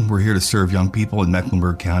 1991. We're here to serve young people in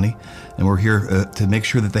Mecklenburg County, and we're here to make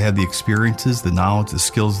sure that they have the experiences, the knowledge, the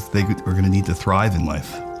skills that they are going to need to thrive in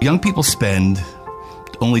life. Young people spend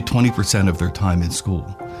only 20% of their time in school.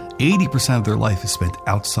 80% of their life is spent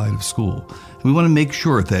outside of school. And we want to make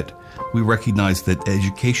sure that we recognize that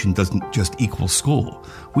education doesn't just equal school.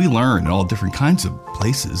 We learn in all different kinds of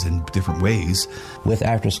places in different ways. With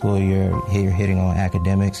after school, you're hitting on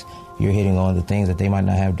academics. you're hitting on the things that they might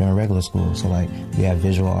not have during regular school. So like you have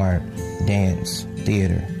visual art, dance,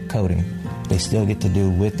 theater, coding. They still get to do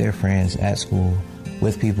with their friends at school,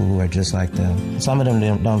 with people who are just like them. Some of them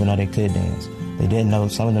don't even know they could dance. They didn't know,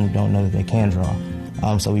 some of them don't know that they can draw.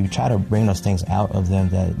 So we try to bring those things out of them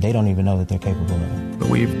that they don't even know that they're capable of. But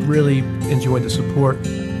we've really enjoyed the support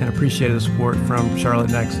and appreciated the support from Charlotte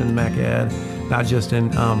Next and MacEd, not just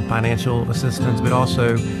in financial assistance, but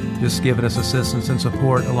also just giving us assistance and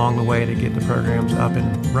support along the way to get the programs up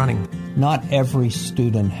and running. Not every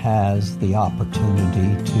student has the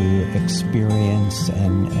opportunity to experience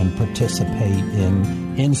and participate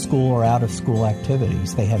in school or out of school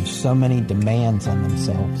activities. They have so many demands on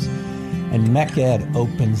themselves. And MECED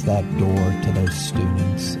opens that door to those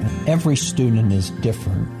students. Every student is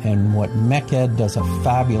different, and what MECED does a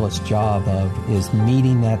fabulous job of is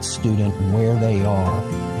meeting that student where they are.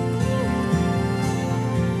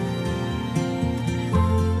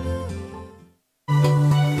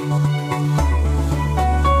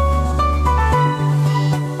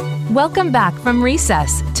 Welcome back from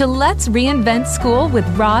recess to Let's Reinvent School with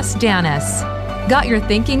Ross Danis. Got your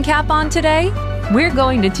thinking cap on today? We're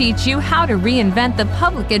going to teach you how to reinvent the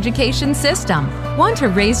public education system. Want to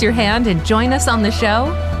raise your hand and join us on the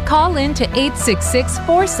show? Call in to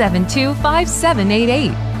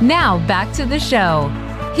 866-472-5788. Now back to the show.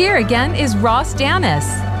 Here again is Ross Danis.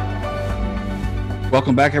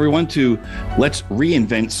 Welcome back, everyone, to Let's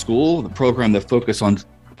Reinvent School, the program that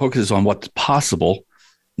focuses on what's possible,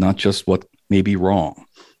 not just what may be wrong.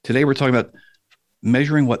 Today, we're talking about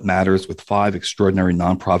measuring what matters with 5 extraordinary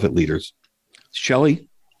nonprofit leaders. Shelley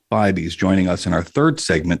Bybee is joining us in our third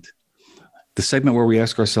segment, the segment where we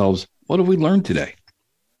ask ourselves, what have we learned today?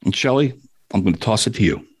 And Shelley, I'm going to toss it to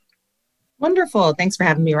you. Wonderful. Thanks for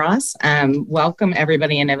having me, Ross. Welcome,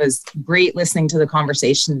 everybody. And it was great listening to the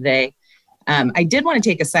conversation today. I did want to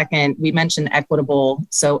take a second. We mentioned equitable.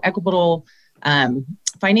 So equitable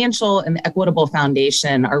financial and the Equitable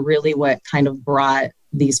Foundation are really what kind of brought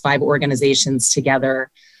these 5 organizations together.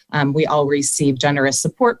 We all received generous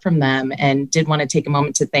support from them and did want to take a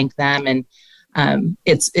moment to thank them. And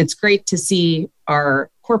it's great to see our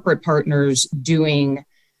corporate partners doing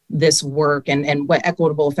this work. And what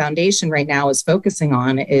Equitable Foundation right now is focusing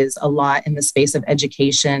on is a lot in the space of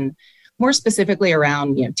education, more specifically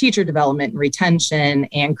around teacher development and retention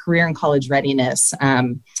and career and college readiness.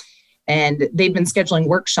 And they've been scheduling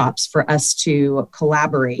workshops for us to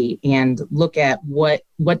collaborate and look at what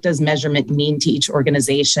does measurement mean to each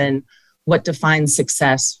organization, what defines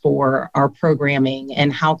success for our programming,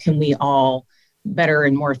 and how can we all better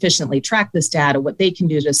and more efficiently track this data, what they can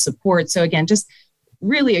do to support. So again, just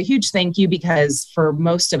really a huge thank you, because for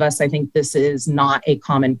most of us, I think this is not a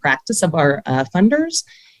common practice of our funders,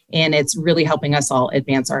 and it's really helping us all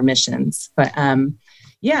advance our missions. But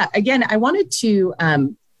again, I wanted to...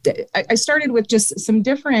 I started with just some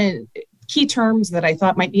different key terms that I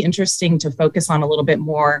thought might be interesting to focus on a little bit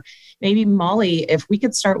more. Maybe Molly, if we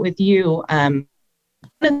could start with you. What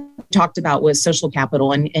we talked about was social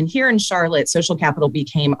capital. And here in Charlotte, social capital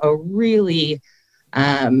became a really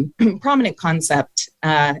prominent concept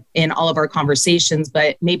in all of our conversations.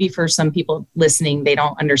 But maybe for some people listening, they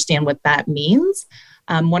don't understand what that means.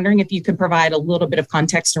 I'm wondering if you could provide a little bit of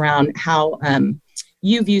context around how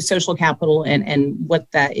you view social capital and what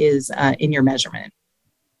that is in your measurement.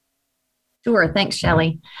 Sure. Thanks,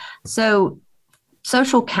 Shelley. So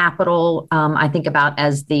social capital, I think about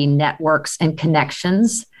as the networks and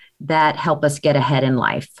connections that help us get ahead in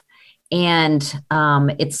life. And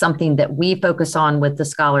it's something that we focus on with the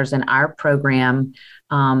scholars in our program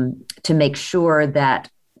to make sure that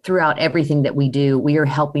throughout everything that we do, we are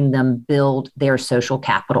helping them build their social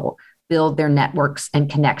capital, build their networks and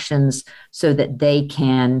connections so that they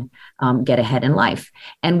can get ahead in life.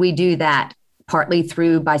 And we do that partly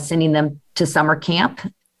by sending them to summer camp,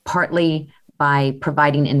 partly by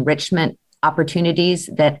providing enrichment opportunities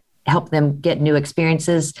that help them get new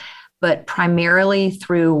experiences, but primarily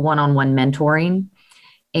through one-on-one mentoring.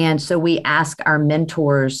 And so we ask our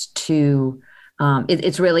mentors to,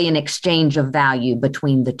 it's really an exchange of value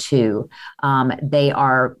between the two. They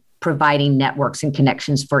are providing networks and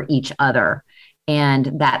connections for each other.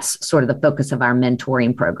 And that's sort of the focus of our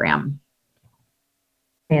mentoring program.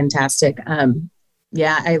 Fantastic. I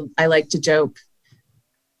like to joke.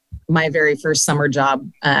 My very first summer job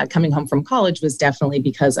coming home from college was definitely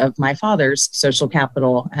because of my father's social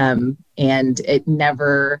capital. And it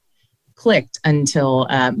never clicked until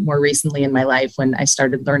more recently in my life when I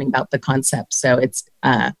started learning about the concept. So it's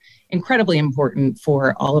incredibly important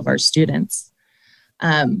for all of our students.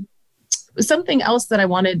 Something else that I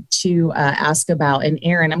wanted to ask about, and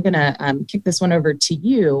Aaron, I'm going to kick this one over to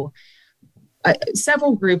you.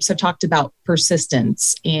 Several groups have talked about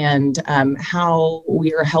persistence and how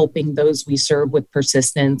we are helping those we serve with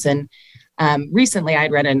persistence. And recently I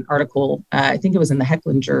had read an article, I think it was in the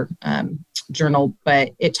Hecklinger journal,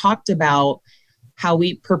 but it talked about how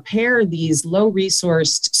we prepare these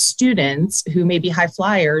low-resourced students who may be high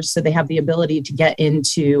flyers so they have the ability to get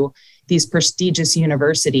into these prestigious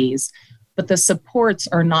universities, but the supports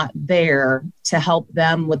are not there to help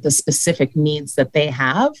them with the specific needs that they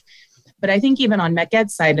have. But I think even on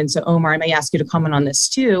MECED's side, and so Omar, I may ask you to comment on this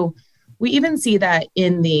too, we even see that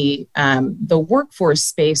in the workforce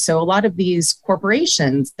space. So a lot of these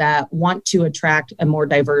corporations that want to attract a more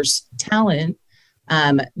diverse talent,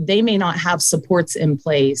 they may not have supports in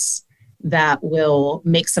place that will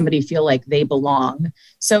make somebody feel like they belong.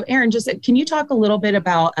 So Aaron, just can you talk a little bit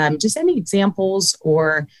about just any examples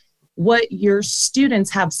or what your students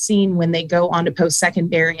have seen when they go on to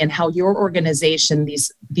post-secondary and how your organization,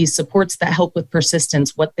 these supports that help with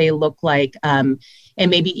persistence, what they look like, and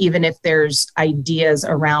maybe even if there's ideas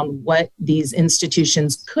around what these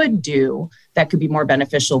institutions could do that could be more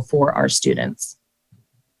beneficial for our students.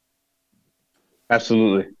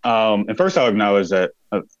 Absolutely. And first I'll acknowledge that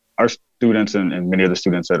our students and many of the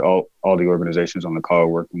students at all the organizations on the call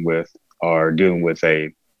we're working with are dealing with a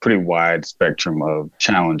pretty wide spectrum of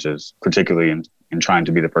challenges, particularly in trying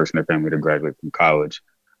to be the person in their family to graduate from college.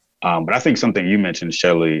 But I think something you mentioned,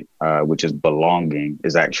 Shelley, which is belonging,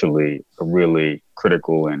 is actually a really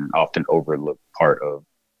critical and often overlooked part of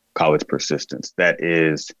college persistence. That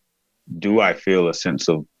is, do I feel a sense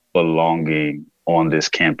of belonging on this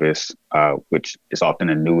campus, which is often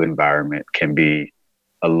a new environment, can be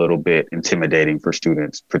a little bit intimidating for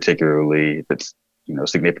students, particularly if it's,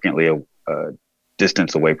 significantly a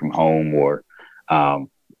distance away from home, or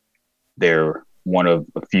they're one of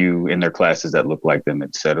a few in their classes that look like them,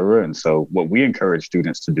 et cetera. And so what we encourage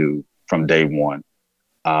students to do from day one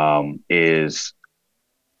is,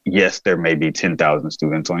 yes, there may be 10,000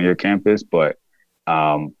 students on your campus, but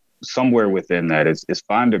somewhere within that is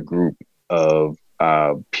find a group of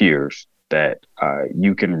peers that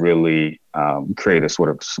you can really create a sort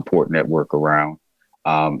of support network around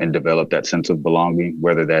and develop that sense of belonging,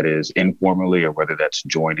 whether that is informally or whether that's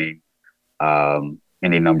joining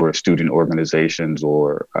any number of student organizations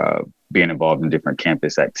or being involved in different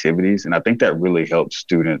campus activities. And I think that really helps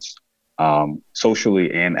students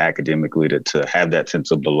socially and academically to have that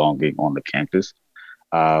sense of belonging on the campus.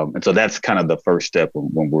 And so that's kind of the first step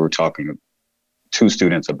when we're talking to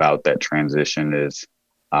students about that transition is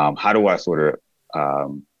how do I sort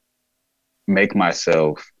of make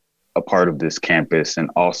myself a part of this campus and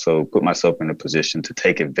also put myself in a position to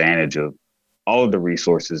take advantage of all of the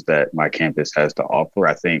resources that my campus has to offer.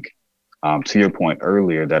 I think, to your point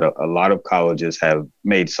earlier, that a lot of colleges have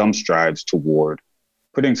made some strides toward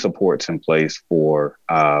putting supports in place for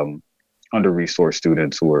under-resourced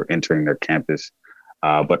students who are entering their campus.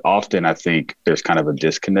 But often I think there's kind of a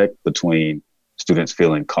disconnect between students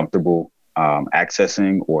feeling comfortable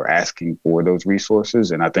accessing or asking for those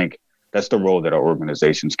resources. And I think that's the role that our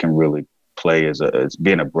organizations can really play as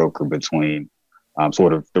being a broker between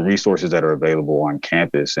sort of the resources that are available on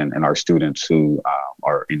campus and our students who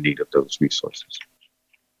are in need of those resources.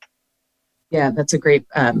 Yeah, that's a great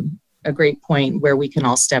point where we can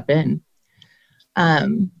all step in.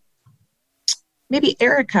 Maybe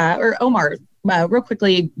Erica or Omar, real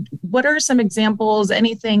quickly, what are some examples?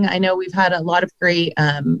 Anything? I know we've had a lot of great,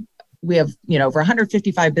 we have, over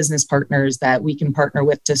 155 business partners that we can partner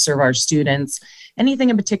with to serve our students. Anything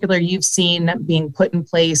in particular you've seen being put in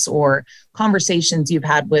place or conversations you've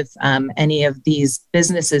had with any of these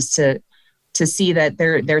businesses to see that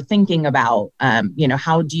they're thinking about,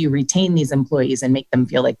 how do you retain these employees and make them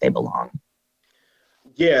feel like they belong?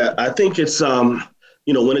 Yeah, I think it's, when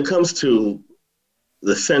it comes to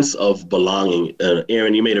the sense of belonging,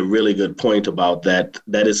 Aaron, you made a really good point about that.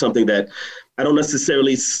 That is something that I don't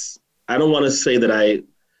want to say that I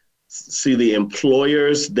see the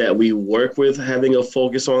employers that we work with having a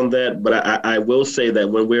focus on that, but I will say that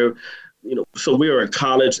when we're, so we are a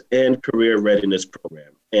college and career readiness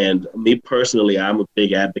program. And me personally, I'm a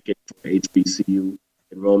big advocate for HBCU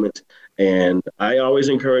enrollment. And I always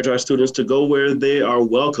encourage our students to go where they are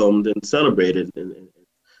welcomed and celebrated and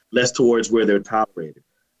less towards where they're tolerated.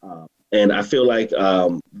 And I feel like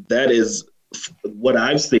that is what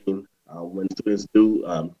I've seen when students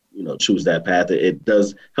do, choose that path. It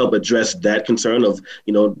does help address that concern of,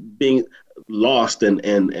 being lost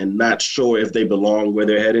and not sure if they belong where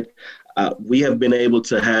they're headed. We have been able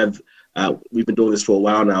to have, we've been doing this for a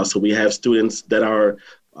while now, so we have students that are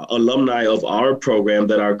alumni of our program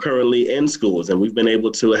that are currently in schools, and we've been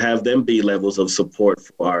able to have them be levels of support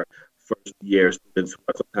for our first year students who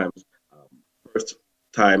are sometimes first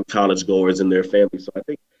time college goers and their families. So I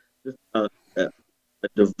think just a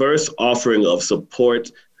diverse offering of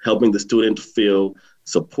support, helping the student feel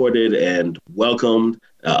supported and welcomed,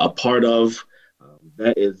 a part of,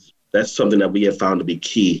 that's something that we have found to be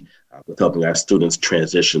key with helping our students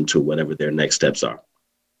transition to whatever their next steps are.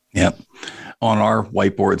 Yep. On our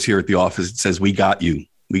whiteboards here at the office, it says, "We got you.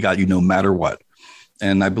 We got you no matter what."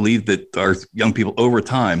 And I believe that our young people over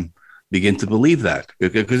time begin to believe that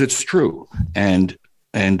because it's true. And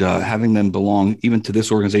having them belong even to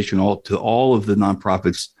this organization, to all of the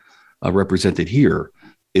nonprofits represented here,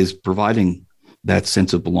 is providing that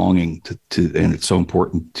sense of belonging to, and it's so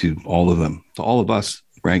important to all of them, to all of us,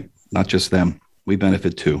 right? Not just them. We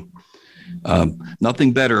benefit too.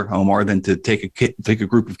 Nothing better, Omar, than to take a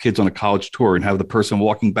group of kids on a college tour and have the person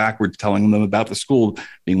walking backwards telling them about the school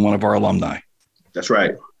being one of our alumni. That's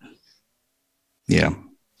right. Yeah.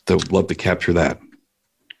 So love to capture that.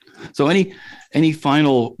 So any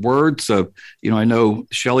final words? I know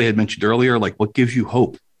Shelley had mentioned earlier, like, what gives you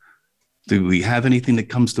hope? Do we have anything that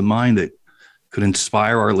comes to mind that could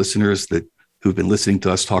inspire our listeners who've been listening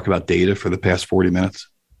to us talk about data for the past 40 minutes?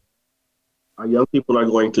 Our young people are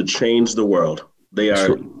going to change the world. They are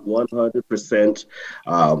 100%.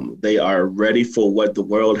 They are ready for what the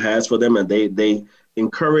world has for them, and they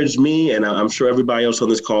encourage me, and I'm sure everybody else on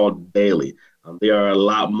this call daily. They are a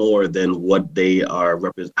lot more than what they are,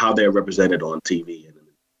 how they're represented on TV.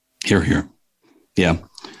 Here. Yeah,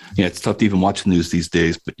 it's tough to even watch the news these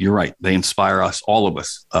days, but you're right. They inspire us, all of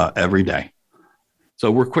us, every day. So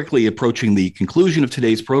we're quickly approaching the conclusion of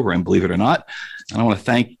today's program, believe it or not. And I want to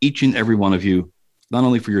thank each and every one of you, not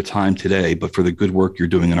only for your time today, but for the good work you're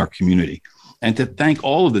doing in our community. And to thank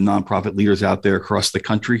all of the nonprofit leaders out there across the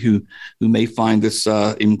country who may find this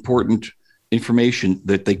important information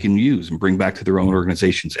that they can use and bring back to their own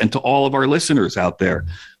organizations. And to all of our listeners out there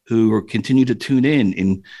who continue to tune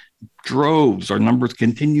in droves. Our numbers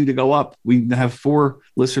continue to go up. We have 4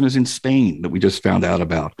 listeners in Spain that we just found out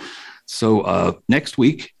about. So next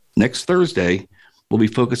Thursday, we'll be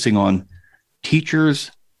focusing on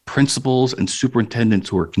teachers, principals, and superintendents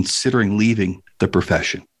who are considering leaving the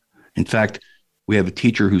profession. In fact, we have a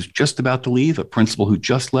teacher who's just about to leave, a principal who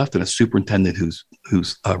just left, and a superintendent who's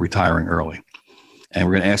retiring early. And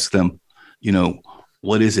we're going to ask them,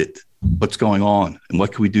 what is it? What's going on? And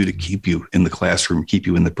what can we do to keep you in the classroom, keep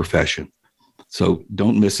you in the profession? So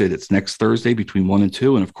don't miss it. It's next Thursday between 1 and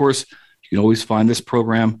 2. And of course, you can always find this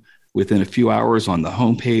program within a few hours on the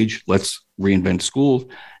homepage, Let's Reinvent School,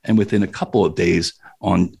 and within a couple of days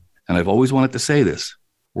and I've always wanted to say this,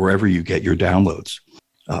 wherever you get your downloads.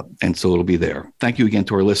 And so it'll be there. Thank you again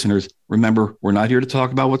to our listeners. Remember, we're not here to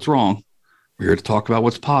talk about what's wrong. We're here to talk about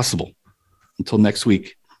what's possible. Until next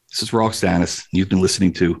week, this is Ross Stannis. You've been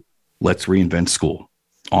listening to Let's Reinvent School.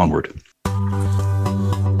 Onward.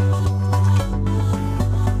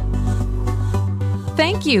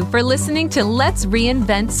 Thank you for listening to Let's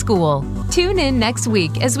Reinvent School. Tune in next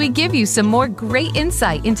week as we give you some more great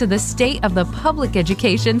insight into the state of the public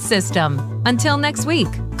education system. Until next week,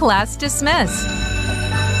 class dismissed.